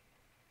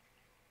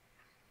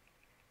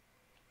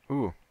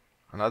 Ooh,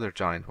 another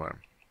giant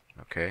worm.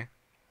 Okay.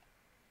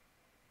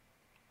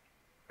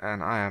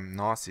 And I am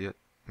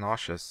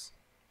nauseous.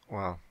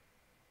 Well,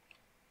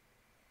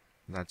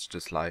 that's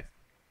just life.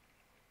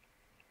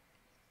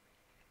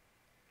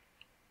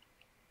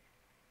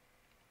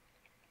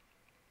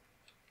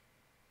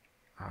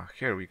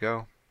 Here we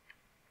go.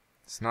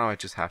 So now I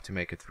just have to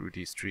make it through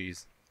these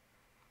trees.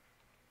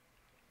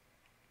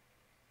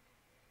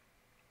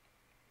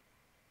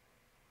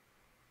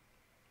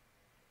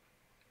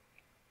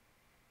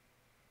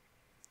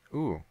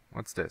 Ooh,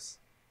 what's this?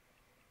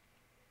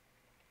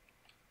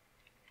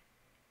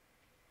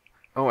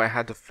 Oh, I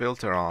had the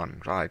filter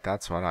on. Right,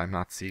 that's why I'm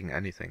not seeing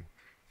anything.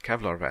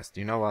 Kevlar vest.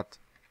 You know what?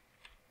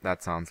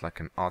 That sounds like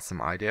an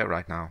awesome idea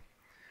right now.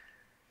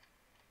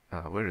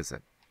 Where is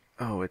it?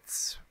 Oh,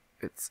 it's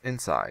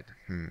inside.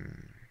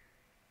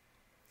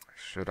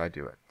 Should I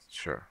do it?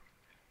 Sure.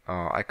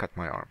 I cut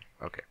my arm.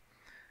 Okay.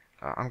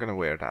 I'm gonna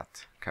wear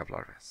that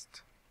Kevlar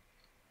vest.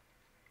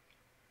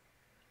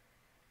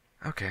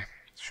 Okay,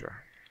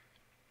 sure.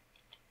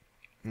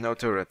 No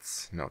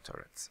turrets, no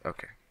turrets.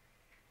 Okay.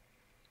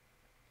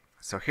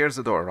 So here's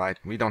the door, right?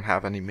 We don't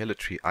have any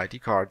military ID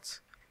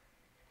cards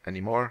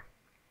anymore.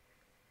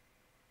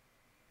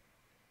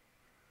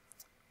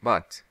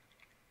 But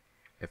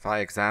if I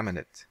examine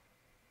it,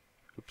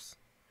 oops,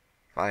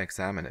 if I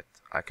examine it,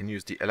 I can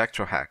use the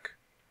electro hack.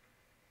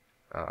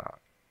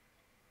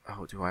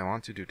 Oh, do I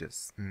want to do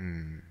this?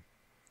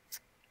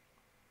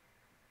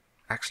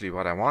 Actually,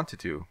 what I want to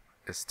do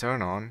is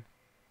turn on,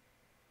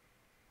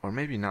 or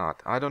maybe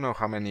not. I don't know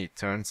how many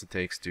turns it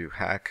takes to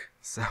hack,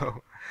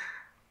 so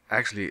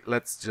actually,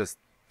 let's just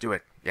do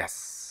it.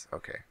 Yes,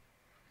 okay.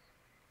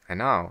 And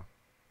now,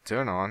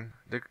 turn on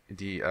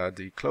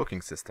the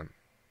cloaking system.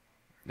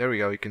 There we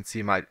go. You can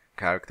see my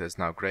character is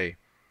now gray.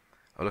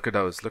 Oh, look at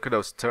those! Look at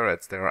those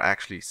turrets. There are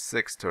actually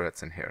 6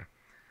 turrets in here.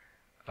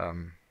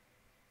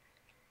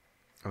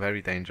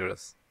 Very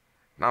dangerous.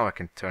 Now I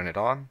can turn it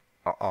on,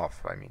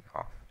 off. I mean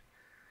off.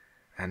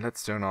 And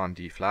let's turn on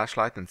the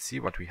flashlight and see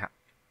what we have.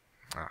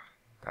 Ah,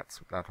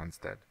 that one's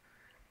dead.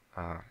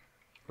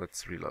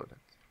 Let's reload it.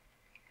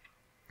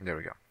 There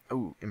we go.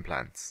 Oh,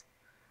 implants.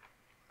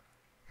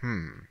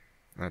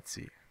 Let's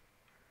see.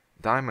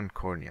 Diamond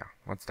cornea.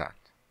 What's that?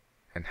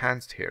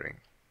 Enhanced hearing.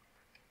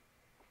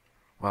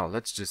 Well,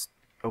 let's just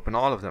open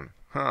all of them.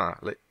 Huh.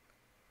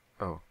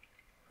 Oh.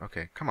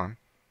 Okay, come on.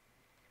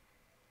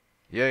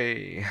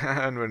 Yay!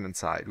 And we're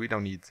inside. We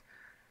don't need...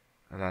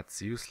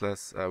 That's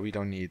useless. We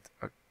don't need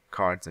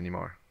cards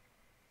anymore.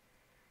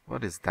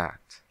 What is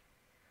that?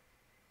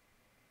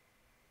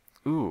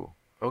 Ooh.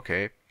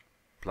 Okay.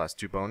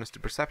 +2 bonus to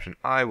perception.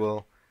 I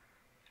will...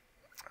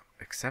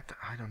 Except,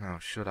 I don't know.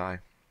 Should I?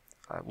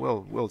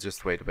 We'll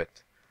just wait a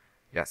bit.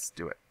 Yes,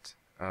 do it.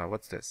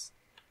 What's this?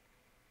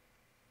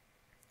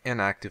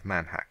 Inactive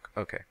manhack.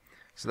 Okay.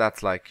 So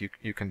that's like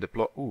you can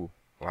deploy... Ooh.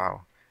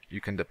 Wow.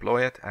 You can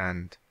deploy it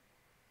and...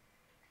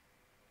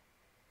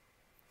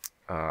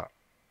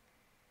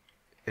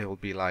 it will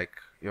be like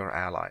your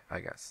ally, I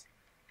guess.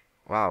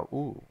 Wow,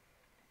 ooh.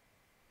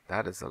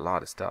 That is a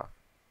lot of stuff.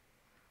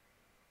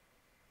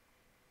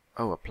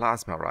 Oh, a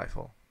plasma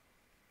rifle.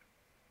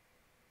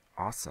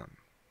 Awesome.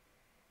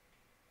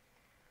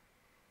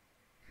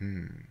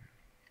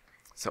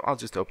 So I'll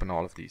just open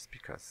all of these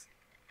because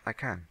I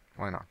can.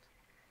 Why not?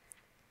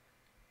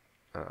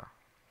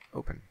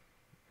 Open.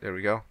 There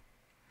we go.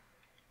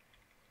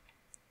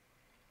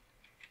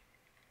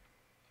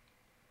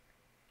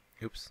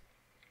 Oops.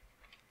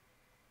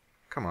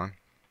 Come on.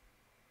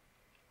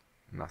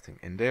 Nothing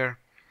in there.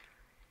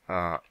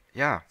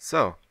 Yeah,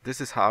 so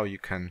this is how you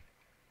can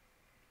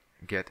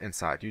get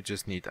inside. You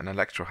just need an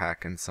electro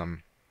hack and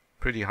some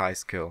pretty high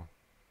skill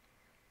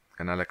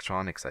in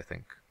electronics, I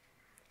think.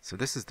 So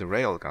this is the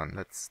railgun.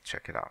 Let's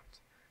check it out.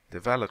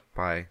 Developed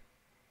by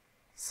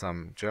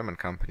some German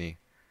company.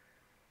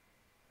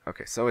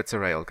 Okay, so it's a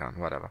railgun,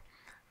 whatever.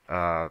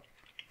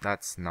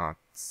 That's not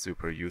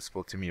super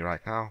useful to me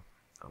right now.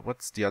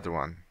 What's the other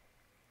one?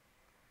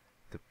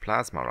 The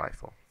plasma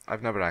rifle.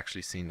 I've never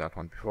actually seen that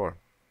one before.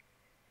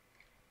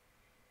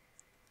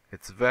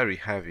 It's very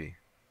heavy.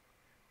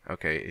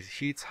 Okay, it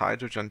heats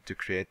hydrogen to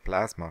create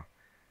plasma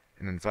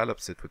and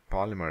envelops it with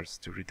polymers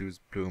to reduce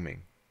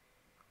blooming.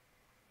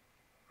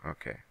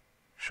 Okay,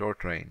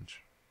 short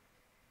range.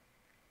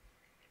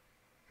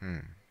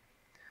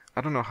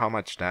 I don't know how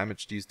much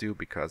damage these do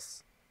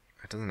because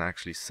it doesn't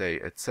actually say.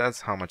 It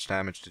says how much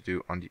damage to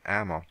do on the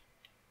ammo.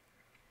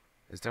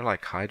 Is there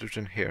like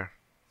hydrogen here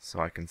so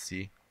I can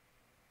see?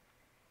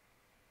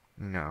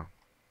 No.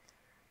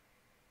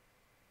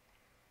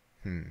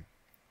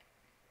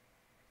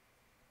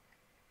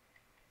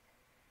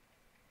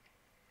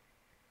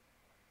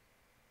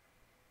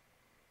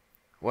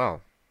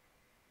 Well,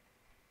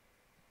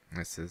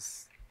 this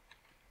is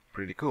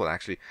pretty cool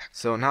actually.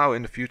 So now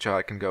in the future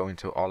I can go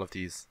into all of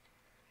these,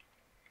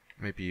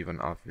 maybe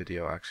even off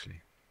video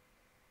actually.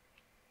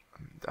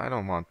 I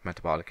don't want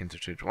metabolic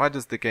interchange. Why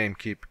does the game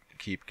keep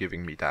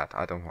giving me that?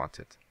 I don't want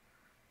it.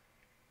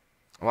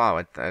 Wow,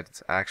 it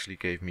actually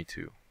gave me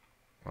 2.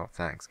 Well,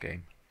 thanks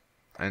game.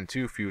 And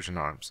 2 fusion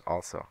arms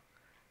also.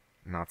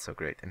 Not so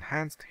great.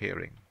 Enhanced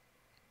hearing.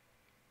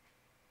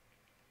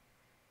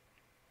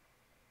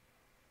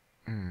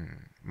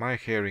 My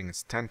hearing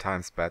is 10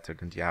 times better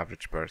than the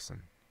average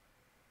person.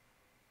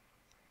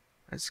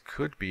 This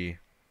could be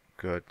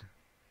good.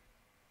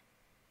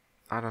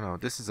 I don't know.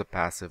 This is a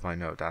passive, I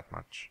know that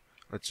much.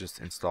 Let's just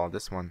install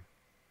this one.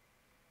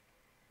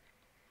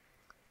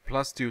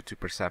 +2 to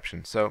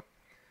perception. So,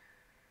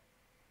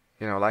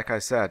 you know, like I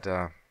said,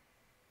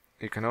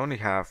 you can only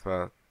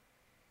have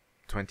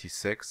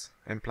 26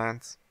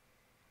 implants.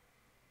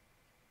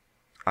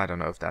 I don't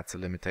know if that's a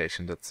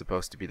limitation that's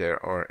supposed to be there,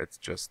 or it's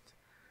just,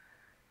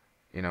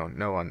 you know,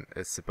 no one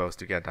is supposed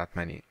to get that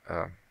many.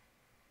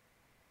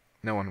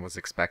 No one was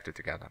expected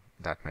to get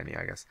that many,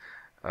 I guess.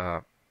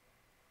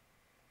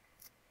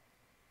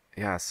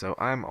 Yeah, so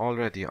I'm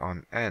already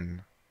on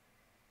N.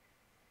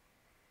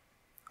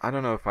 I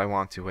don't know if I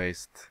want to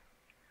waste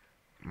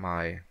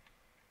my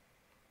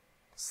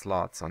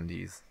slots on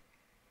these.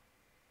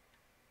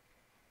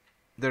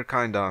 They're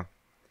kinda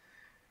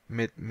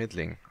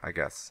middling, I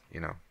guess, you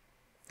know.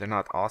 They're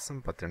not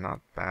awesome, but they're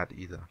not bad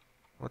either.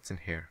 What's in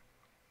here?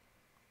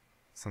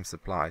 Some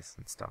supplies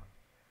and stuff.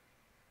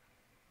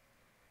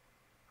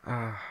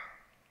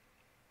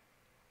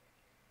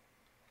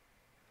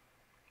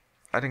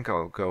 I think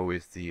I'll go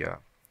with the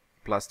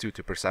 +2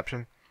 to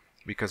perception,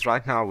 because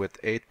right now with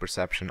 8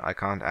 perception I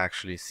can't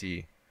actually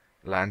see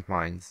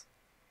landmines.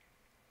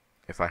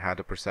 If I had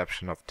a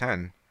perception of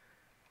 10,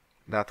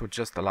 that would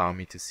just allow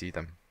me to see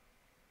them.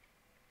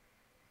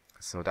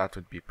 So that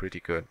would be pretty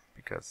good,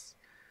 because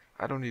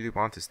I don't really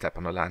want to step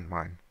on a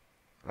landmine.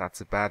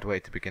 That's a bad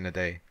way to begin a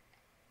day.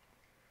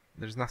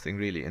 There's nothing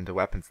really in the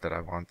weapons that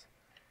I want.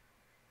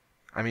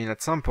 I mean,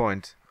 at some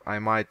point I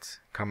might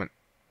come and...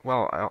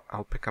 Well,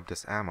 I'll pick up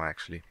this ammo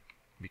actually,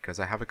 because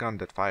I have a gun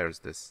that fires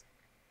this.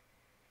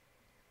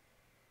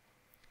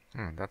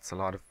 That's a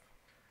lot of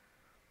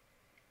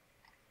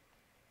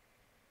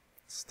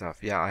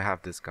stuff. Yeah, I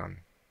have this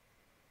gun.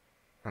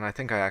 And I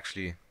think I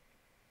actually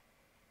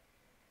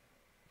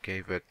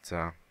gave it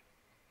a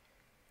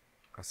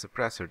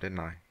suppressor, didn't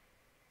I?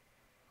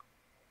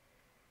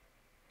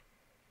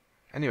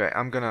 Anyway,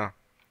 I'm gonna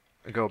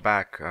go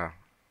back,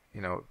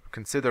 you know,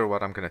 consider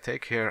what I'm gonna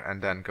take here,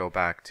 and then go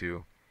back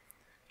to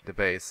the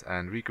base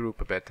and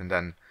regroup a bit, and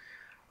then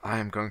I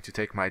am going to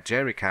take my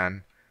jerry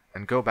can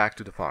and go back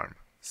to the farm,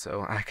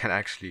 so I can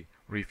actually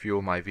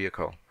refuel my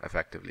vehicle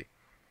effectively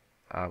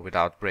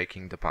without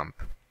breaking the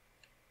pump.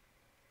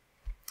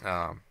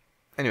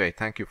 Anyway,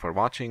 thank you for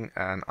watching,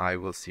 and I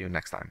will see you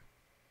next time.